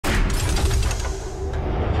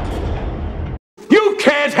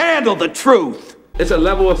can't handle the truth. It's a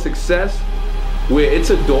level of success where it's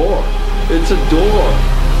a door. It's a door.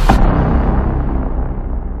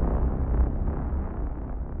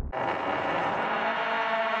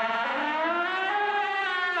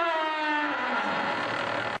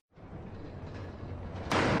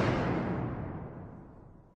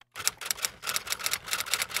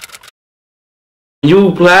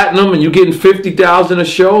 You platinum and you getting 50,000 a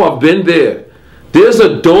show, I've been there. There's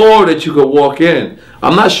a door that you could walk in.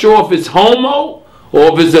 I'm not sure if it's homo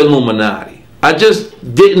or if it's Illuminati. I just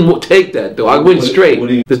didn't take that door. I went straight.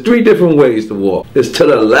 There's 3 different ways to walk. There's to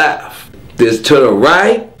the left, there's to the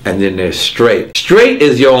right, and then there's straight. Straight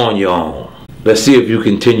is you're on your own. Let's see if you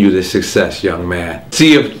continue this success, young man.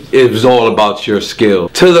 See if it's all about your skill.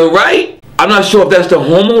 To the right, I'm not sure if that's the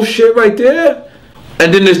homo shit right there.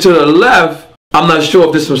 And then there's to the left, I'm not sure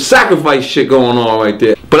if there's some sacrifice shit going on right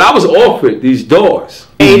there. But I was offered these doors.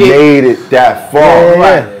 He made it that far.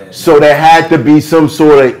 Right. So there had to be some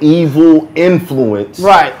sort of evil influence.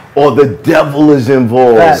 Right. Or the devil is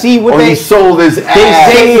involved. Right. See what or they he sold his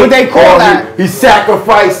ass. what they call that. He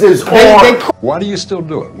sacrificed his arm. Why do you still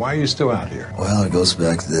do it? Why are you still out here? Well, it goes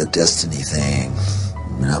back to the destiny thing. I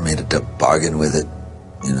mean, I made a bargain with it,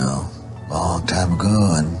 you know, a long time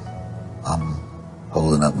ago, and I'm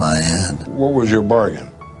holding up my end. What was your bargain?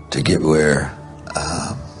 To get where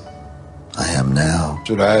I am now.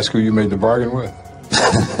 Should I ask who you made the bargain with?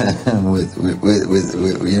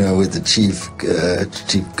 with the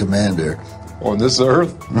chief commander. On this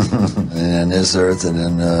earth? And this earth, and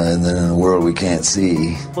then in a world we can't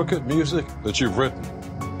see. Look at music that you've written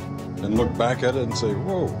and look back at it and say,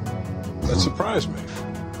 whoa, that surprised me.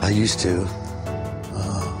 I used to.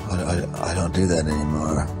 I don't do that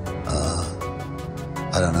anymore.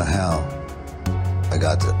 I don't know how I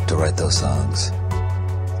got to write those songs.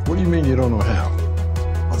 What do you mean you don't know how?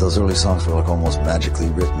 Well, those early songs were like almost magically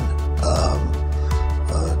written.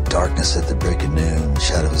 Darkness at the break of noon,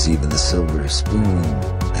 shadows even the silver spoon,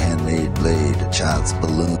 handmade blade, a child's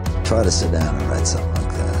balloon. Try to sit down and write something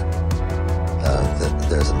like that.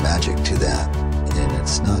 There's a magic to that, and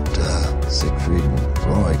it's not Siegfried and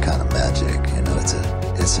Roy kind of magic. You know, it's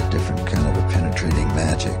a different kind of a penetrating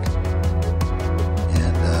magic.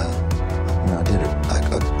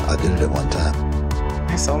 I did it at one time.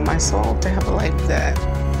 I sold my soul to have a life that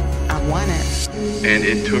I wanted. And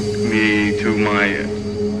it took me to my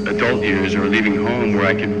adult years or leaving home where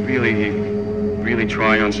I could really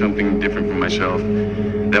try on something different for myself.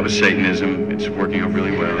 That was Satanism. It's working out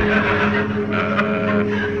really well.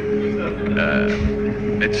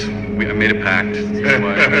 I made a pact. That's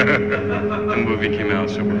why the movie came out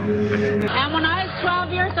so well. And when I was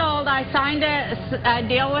 12 years old, I signed a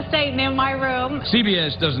deal with Satan in my room.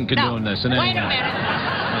 CBS doesn't condone this in any way. Wait a minute.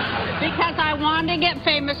 Because I wanted to get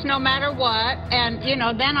famous no matter what. And, you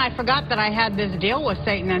know, then I forgot that I had this deal with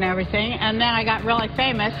Satan and everything. And then I got really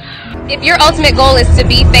famous. If your ultimate goal is to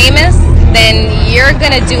be famous, then you're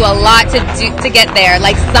going to do a lot to get there.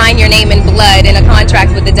 Like sign your name in blood in a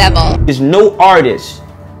contract with the devil. There's no artist,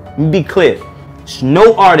 let me be clear, there's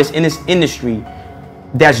no artist in this industry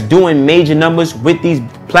that's doing major numbers with these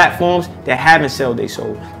platforms that haven't sold their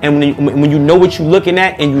soul. And when you know what you're looking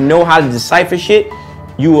at and you know how to decipher shit,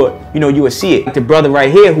 you will see it. Like the brother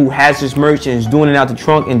right here who has this merch and is doing it out the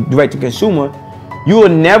trunk and direct to consumer, you will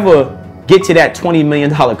never get to that $20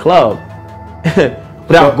 million club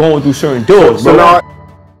without going through certain doors. The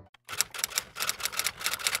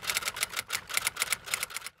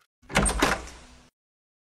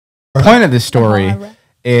point of this story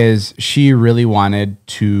is she really wanted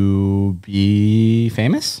to be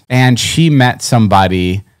famous, and she met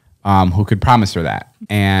somebody who could promise her that.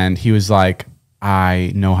 And he was like,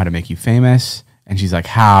 I know how to make you famous. And she's like,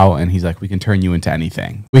 how? And he's like, we can turn you into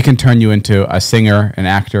anything. We can turn you into a singer, an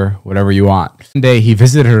actor, whatever you want. One day he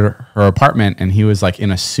visited her apartment, and he was like in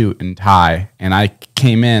a suit and tie. And I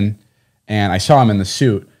came in and I saw him in the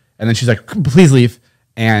suit, and then she's like, please leave.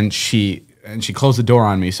 And she closed the door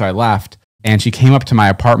on me, so I left. And she came up to my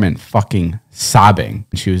apartment fucking sobbing.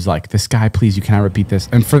 And she was like, this guy, please, you cannot repeat this.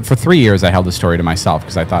 And for 3 years, I held the story to myself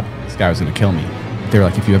because I thought this guy was going to kill me. They were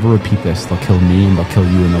like, if you ever repeat this, they'll kill me and they'll kill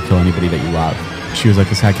you and they'll kill anybody that you love. She was like,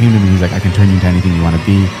 this guy came to me, he's like, I can turn you into anything you want to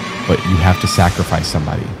be, but you have to sacrifice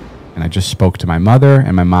somebody. And I just spoke to my mother,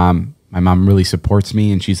 and my mom really supports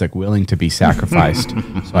me, and she's like willing to be sacrificed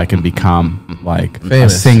so I can become like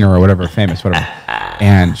famous. A singer or whatever, famous, whatever.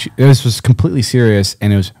 And this was completely serious,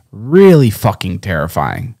 and it was really fucking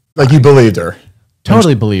terrifying. Like you believed her.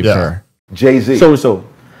 Totally believed her. Jay-Z. So.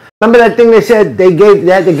 Remember that thing they said they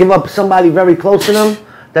had to give up somebody very close to them?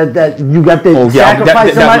 That you got to sacrifice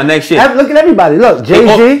somebody? That's my next shit. Look at everybody. Look,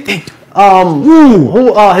 Jay-Z.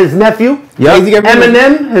 His nephew. Yep.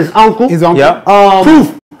 Eminem, his uncle. His uncle. Yep.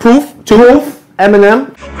 Proof.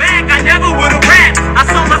 Eminem. I never would have rapped. I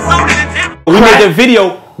sold my soul to the devil. We made the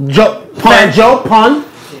video. Pun.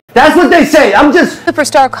 That's what they say.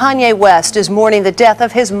 Superstar Kanye West is mourning the death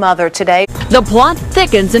of his mother today. The plot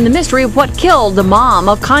thickens in the mystery of what killed the mom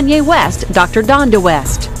of Kanye West, Dr. Donda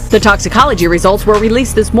West. The toxicology results were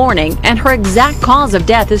released this morning, and her exact cause of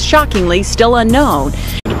death is shockingly still unknown.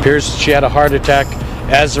 It appears that she had a heart attack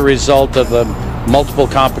as a result of the multiple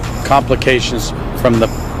complications from the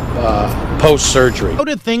post-surgery. How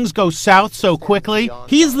did things go south so quickly?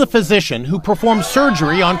 He's the physician who performed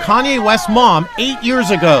surgery on Kanye West's mom 8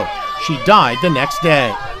 years ago. She died the next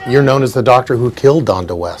day. You're known as the doctor who killed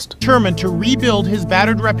Donda West. Determined to rebuild his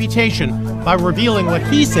battered reputation by revealing what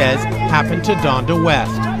he says happened to Donda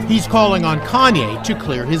West. He's calling on Kanye to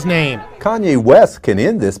clear his name. Kanye West can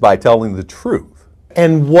end this by telling the truth.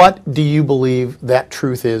 And what do you believe that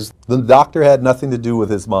truth is? The doctor had nothing to do with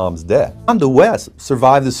his mom's death. Donda West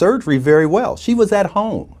survived the surgery very well. She was at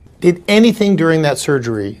home. Did anything during that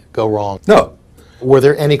surgery go wrong? No. Were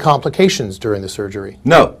there any complications during the surgery?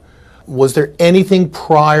 No. Was there anything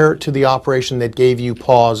prior to the operation that gave you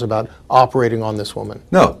pause about operating on this woman?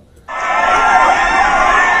 No.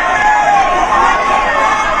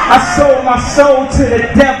 I sold my soul to the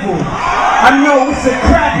devil. I know it's a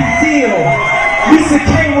crappy deal. Lisa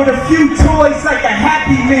came with a few toys like a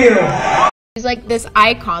Happy Meal. She's like this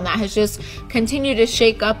icon that has just continued to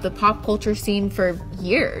shake up the pop culture scene for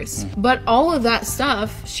years. But all of that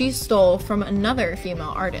stuff she stole from another female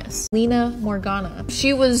artist, Lina Morgana.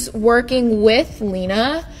 She was working with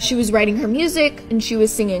Lina. She was writing her music and she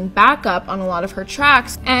was singing backup on a lot of her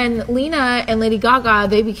tracks. And Lina and Lady Gaga,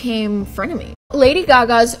 they became frenemies. Lady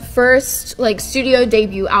Gaga's first studio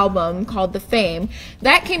debut album called The Fame,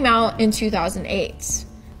 that came out in 2008.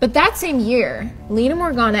 But that same year, Lina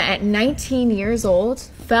Morgana at 19 years old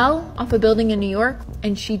fell off a building in New York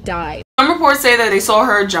and she died. Some reports say that they saw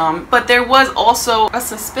her jump, but there was also a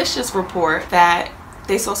suspicious report that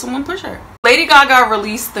they saw someone push her. Lady Gaga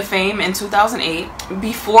released The Fame in 2008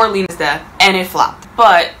 before Lina's death and it flopped.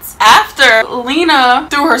 But after Lina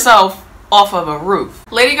threw herself off of a roof,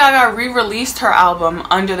 Lady Gaga re-released her album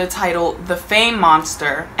under the title The Fame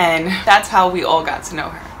Monster, and that's how we all got to know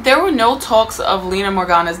her. There were no talks of Lina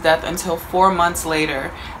Morgana's death until 4 months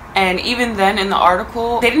later, and even then in the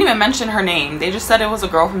article, they didn't even mention her name. They just said it was a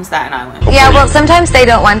girl from Staten Island. Yeah, well, sometimes they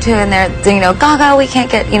don't want to, and they're, Gaga, we can't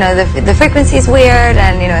get, the frequency's weird,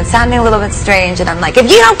 and, it's sounding a little bit strange, and I'm like, if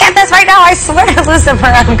you don't get this right now, I swear to Lucifer,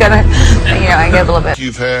 I'm gonna, I get a little bit.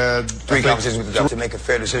 You've had 3 conversations with the doctor. To make a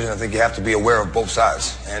fair decision, I think you have to be aware of both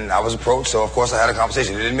sides, and I was approached, so of course I had a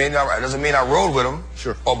conversation. It doesn't mean I rode with him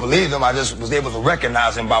or believed him. I just was able to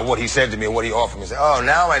recognize him by what he said to me and what he offered me. I said, oh,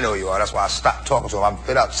 now I know you are. That's why I stopped talking to him. I've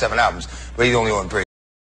put out 7 albums, but he's only on 3.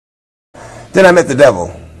 Then I met the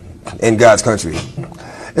devil in God's country.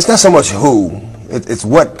 It's not so much who, it's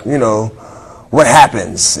what, what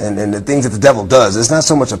happens and the things that the devil does. It's not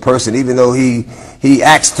so much a person, even though he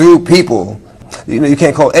acts through people. You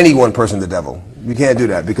can't call any one person the devil. You can't do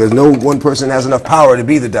that because no one person has enough power to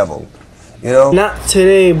be the devil. Not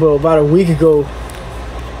today, but about a week ago,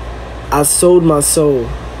 I sold my soul.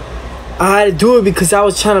 I had to do it because I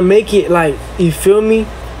was trying to make it, you feel me?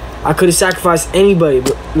 I could have sacrificed anybody,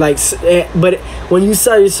 but when you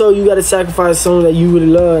sell your soul, you gotta sacrifice someone that you really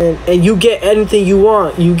love, and you get anything you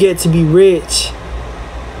want. You get to be rich.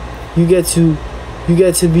 You get to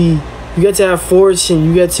have fortune.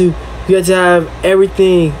 You get to have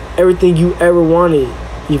everything you ever wanted.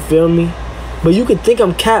 You feel me? But you could think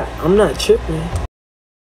I'm cap. I'm not tripping.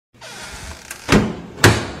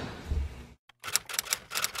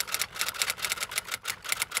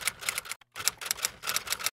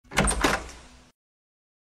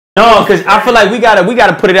 No, because I feel like we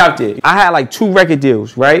gotta put it out there. I had 2 record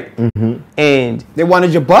deals, right? Mm-hmm. And they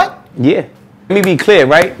wanted your butt? Yeah. Let me be clear,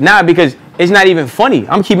 right? Nah, because it's not even funny.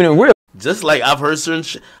 I'm keeping it real. Just like I've heard certain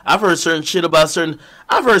shit about certain.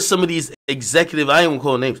 I've heard some of these executive. I ain't gonna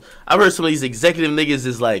call names. I've heard some of these executive niggas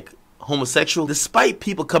is homosexual. Despite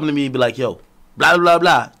people coming to me and be like, yo, blah blah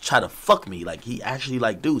blah, try to fuck me. He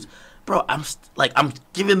actually dudes. Bro, I'm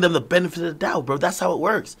giving them the benefit of the doubt, bro. That's how it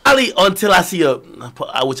works. Until I see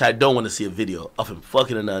which I don't want to see a video of him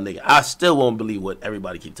fucking another nigga, I still won't believe what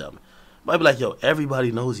everybody keep telling me. But I be like, yo,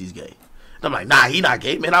 everybody knows he's gay. And I'm like, nah, he not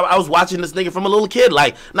gay, man. I was watching this nigga from a little kid.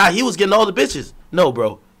 Nah, he was getting all the bitches. No,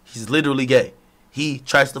 bro, he's literally gay. He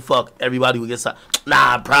tries to fuck everybody who gets out.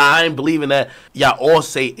 Nah, bro, I ain't believing that. Y'all all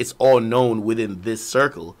say it's all known within this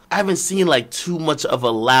circle. I haven't seen too much of a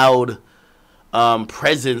loud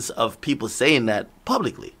presence of people saying that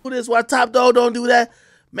publicly. That's why Top Dog don't do that.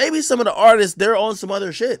 Maybe some of the artists, they're on some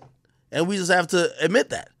other shit. And we just have to admit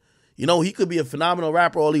that. You know, he could be a phenomenal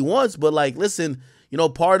rapper all he wants, but like, listen, you know,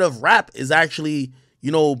 part of rap is actually,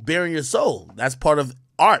 you know, bearing your soul. That's part of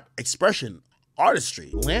art, expression, artistry.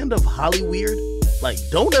 Land of Hollyweird. Like,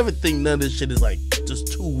 don't ever think none of this shit is like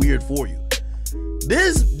just too weird for you.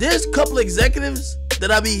 There's a couple executives that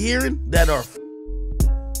I be hearing that are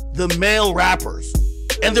the male rappers,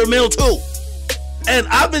 and they're male too. And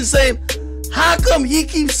I've been saying, how come he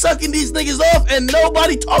keeps sucking these niggas off and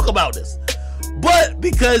nobody talk about this? But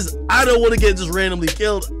because I don't want to get just randomly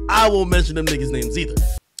killed, I won't mention them niggas' names either.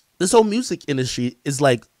 This whole music industry is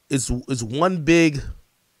like it's one big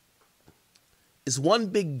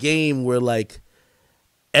game where like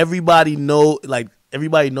everybody know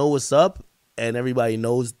what's up and everybody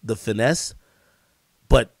knows the finesse,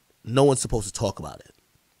 but no one's supposed to talk about it.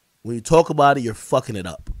 When you talk about it, you're fucking it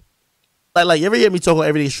up. Like you ever hear me talk about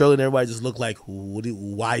Everyday Struggle and everybody just look like,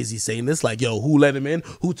 why is he saying this? Like, yo, who let him in?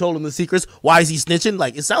 Who told him the secrets? Why is he snitching?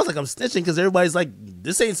 Like, it sounds like I'm snitching because everybody's like,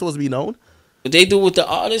 this ain't supposed to be known. What they do with the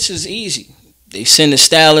artists is easy. They send the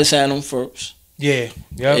stylist at them first. Yeah.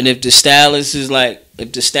 Yep. And if the stylist is like,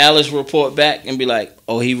 if the stylist report back and be like,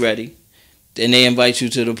 oh, he ready, then they invite you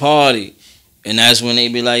to the party. And that's when they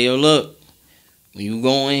be like, yo, look, when you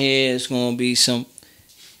go in here, it's going to be some,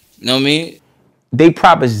 you know what I mean? They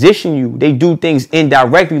proposition you. They do things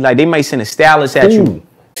indirectly. Like they might send a stylist at you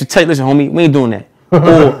to tell you, listen, homie, we ain't doing that.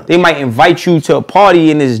 Or they might invite you to a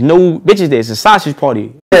party and there's no bitches there. It's a sausage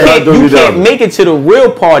party. You can't make it to the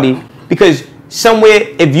real party because somewhere,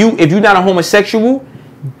 if you're not a homosexual,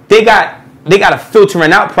 they got a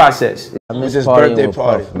filtering out process. I miss his birthday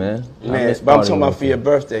party, man. Man, but I'm talking about for your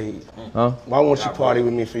birthday. Huh? Why won't you party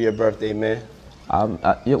with me for your birthday, man?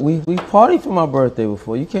 We partied for my birthday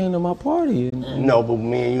before. You came to my party. No, but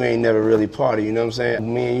me and you ain't never really party, you know what I'm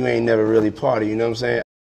saying? Me and you ain't never really party, you know what I'm saying?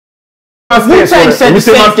 Wu-Tang said the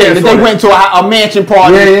same thing, that they went to a mansion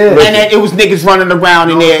party and then it was niggas running around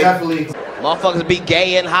in there. Motherfuckers be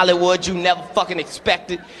gay in Hollywood, you never fucking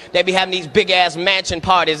expected. They be having these big ass mansion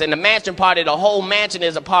parties, and the mansion party, the whole mansion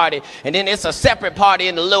is a party, and then it's a separate party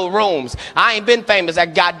in the little rooms. I ain't been famous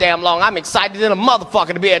that goddamn long. I'm excited than a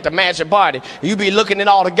motherfucker to be at the mansion party. You be looking at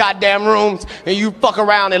all the goddamn rooms, and you fuck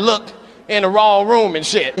around and look in the wrong room and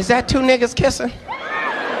shit. Is that two niggas kissing?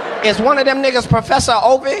 Is one of them niggas Professor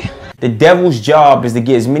Ovi? The devil's job is to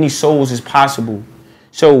get as many souls as possible.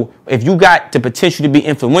 So if you got the potential to be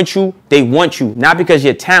influential, they want you. Not because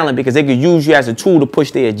you're talent, because they could use you as a tool to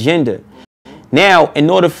push their agenda. Now, in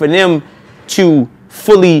order for them to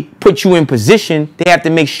fully put you in position, they have to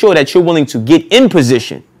make sure that you're willing to get in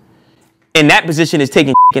position. And that position is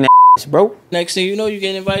taking ass, bro. Next thing you know, you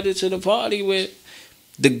get invited to the party where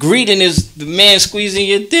the greeting is the man squeezing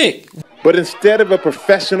your dick. But instead of a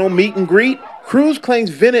professional meet and greet, Cruz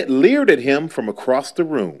claims Bennett leered at him from across the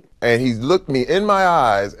room. And he looked me in my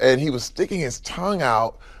eyes and he was sticking his tongue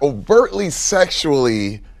out overtly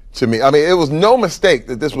sexually to me. I mean, it was no mistake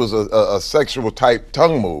that this was a sexual type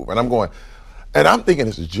tongue move. And I'm going, and I'm thinking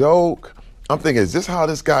it's a joke. I'm thinking, is this how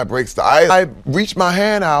this guy breaks the ice? I reach my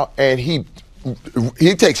hand out and he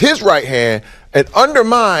takes his right hand and under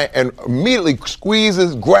mine and immediately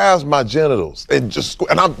squeezes, grabs my genitals and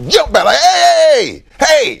I jump back like,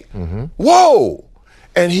 hey, whoa.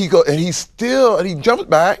 And he jumps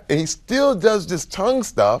back and he still does this tongue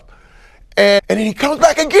stuff and then he comes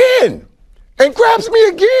back again and grabs me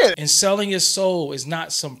again. And selling your soul is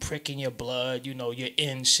not some prick in your blood, you know, you're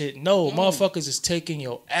in shit. No, motherfuckers is taking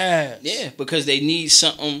your ass. Yeah, because they need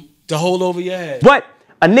something to hold over your ass. But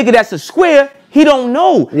a nigga that's a square, he don't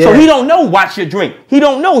know. Yeah. So he don't know watch your drink. He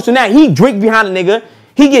don't know. So now he drink behind a nigga,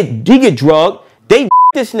 he get drugged, they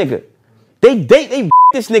this nigga. They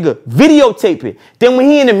this nigga, videotape it. Then when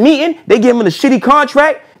he in the meeting, they give him a shitty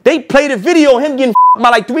contract. They play the video of him getting by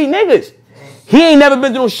like 3 niggas. He ain't never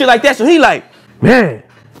been through no shit like that. So he like, man,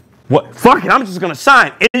 what? Fuck it, I'm just gonna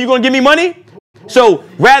sign. And you gonna give me money? So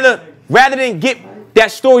rather than get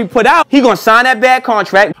that story put out, he gonna sign that bad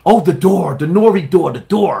contract. Oh, the door, the Nori door,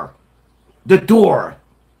 the door.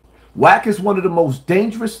 Wack is one of the most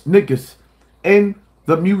dangerous niggas in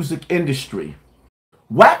the music industry.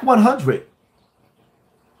 Wack 100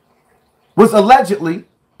 was allegedly,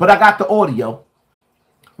 but I got the audio,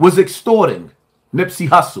 was extorting Nipsey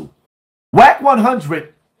Hussle. Wack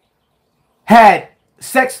 100 had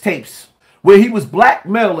sex tapes where he was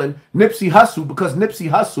blackmailing Nipsey Hussle because Nipsey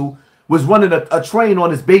Hussle was running a train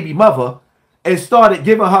on his baby mother and started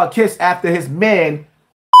giving her a kiss after his man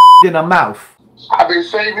in her mouth. I've been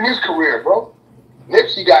saving his career, bro.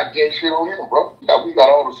 Nipsey got gay shit on him, bro. We got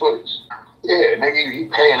all the footage. Yeah, nigga, he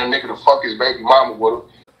paying a nigga to fuck his baby mama with him.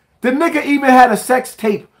 The nigga even had a sex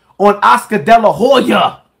tape on Oscar De La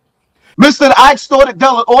Hoya. Mr. I extorted De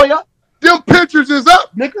La Hoya. Them pictures is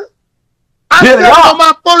up, nigga. I Yeah, said they it are. on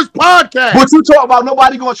my first podcast. What you talk about?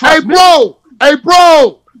 Nobody gonna trust me. Hey,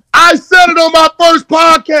 bro. I said it on my first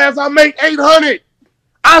podcast. I make 800.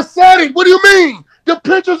 I said it. What do you mean? The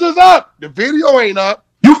pictures is up. The video ain't up.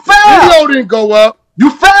 You failed. The video didn't go up. You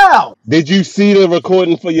failed. Did you see the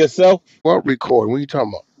recording for yourself? What recording? What are you talking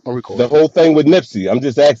about? I'm recording. The whole thing with Nipsey. I'm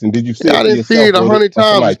just asking, did you see it I for didn't see yourself? it 100 or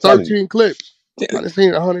somebody times. It's telling you? 13 clips. I didn't see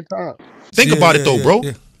it 100 times. Think about it though, bro.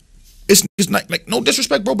 It's not like no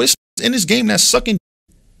disrespect, bro, but it's in this game that's sucking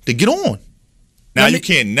to get on. Now you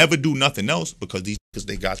can't never do nothing else because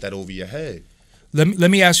they got that over your head. Let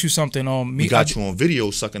me ask you something. We got you on video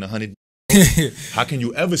sucking 100. How can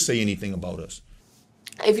you ever say anything about us?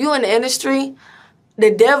 If you in the industry,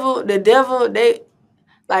 the devil, they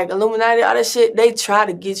like Illuminati, all that shit, they try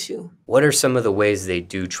to get you. What are some of the ways they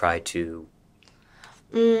do try to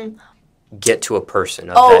get to a person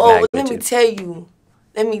of that magnitude?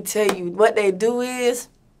 Let me tell you. What they do is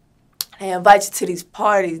they invite you to these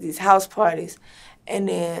parties, these house parties, and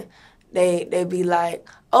then they be like,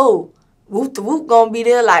 oh, Whoop the Whoop gonna be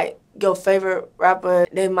there, like your favorite rapper.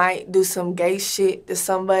 They might do some gay shit to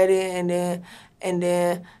somebody, and then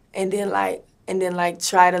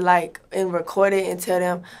try to and record it and tell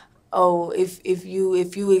them, oh, if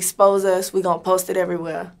you expose us, we gonna post it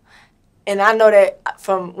everywhere. And I know that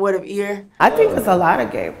from word of ear. I think there's a lot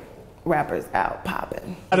of gay rappers out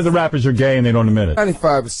popping. A lot of the rappers are gay and they don't admit it.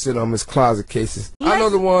 95% on his closet cases. I know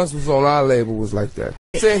the ones who's on our label was like that.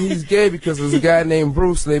 Saying he's gay because there's a guy named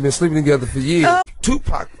Bruce and they've been sleeping together for years.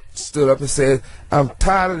 Tupac stood up and said, I'm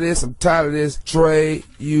tired of this. Dre,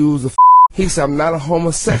 use He said, I'm not a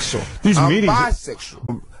homosexual. I'm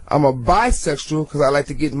bisexual. I'm a bisexual because I like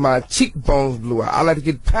to get my cheekbones blue out. I like to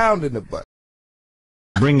get pounded in the butt.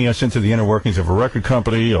 Bringing us into the inner workings of a record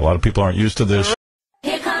company. A lot of people aren't used to this.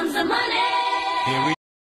 Here comes the money.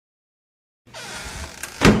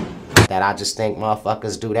 That I just think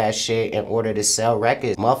motherfuckers do that shit in order to sell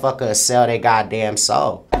records. Motherfuckers sell their goddamn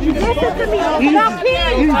soul. You listen to me. Let me go.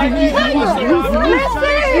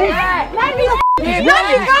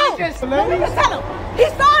 Let me just tell him. He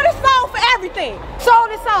sold his soul for everything. Sold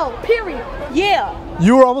his soul, period. Yeah.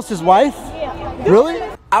 You were almost his wife? Yeah. Really?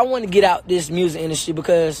 I want to get out this music industry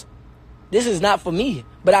because this is not for me.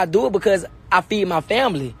 But I do it because I feed my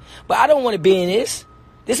family. But I don't want to be in this.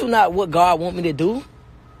 This is not what God want me to do.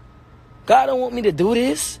 God don't want me to do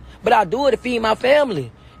this. But I do it to feed my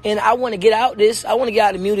family. And I want to get out this. I want to get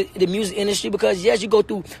out of the music industry because yes, you go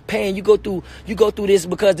through pain. You go through this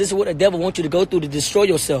because this is what the devil wants you to go through to destroy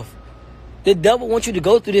yourself. The devil wants you to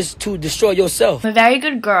go through this to destroy yourself. I'm a very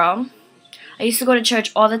good girl. I used to go to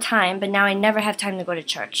church all the time, but now I never have time to go to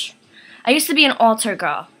church. I used to be an altar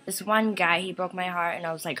girl. This one guy, he broke my heart, and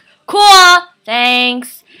I was like, cool,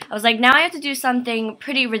 thanks. I was like, now I have to do something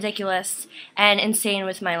pretty ridiculous and insane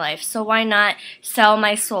with my life. So why not sell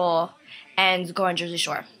my soul and go on Jersey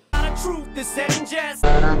Shore? Most of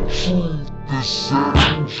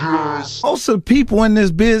the people in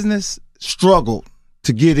this business struggle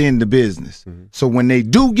to get into business. So when they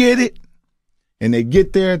do get it, and they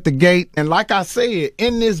get there at the gate, and like I said,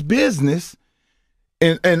 in this business,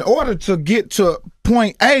 in order to get to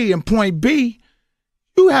point A and point B,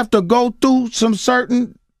 you have to go through some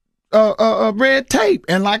certain red tape.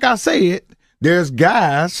 And like I said, there's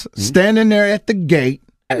guys standing there at the gate.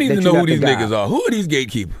 I need to know who these niggas are. Who are these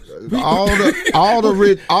gatekeepers? all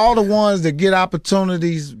the ones that get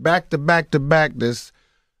opportunities back to back to back.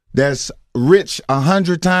 That's rich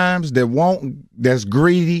 100 times. That's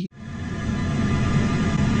greedy.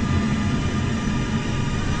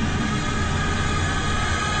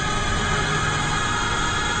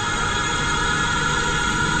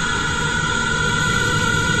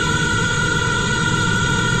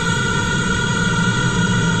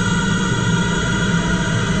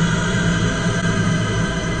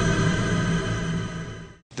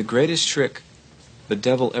 The greatest trick the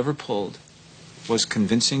devil ever pulled was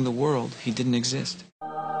convincing the world he didn't exist.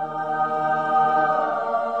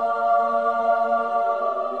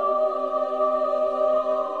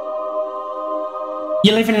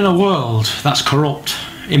 You're living in a world that's corrupt,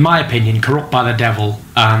 in my opinion, corrupt by the devil,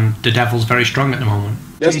 and the devil's very strong at the moment.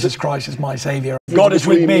 Jesus Christ is my saviour. God is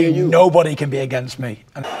with me. Nobody can be against me.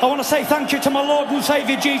 I want to say thank you to my Lord and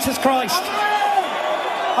Saviour Jesus Christ.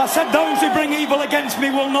 I said those who bring evil against me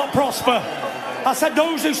will not prosper. I said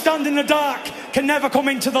those who stand in the dark can never come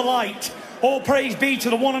into the light. All praise be to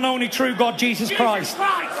the one and only true God, Jesus Christ.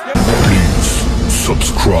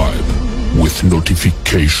 Subscribe. with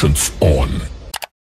notifications on.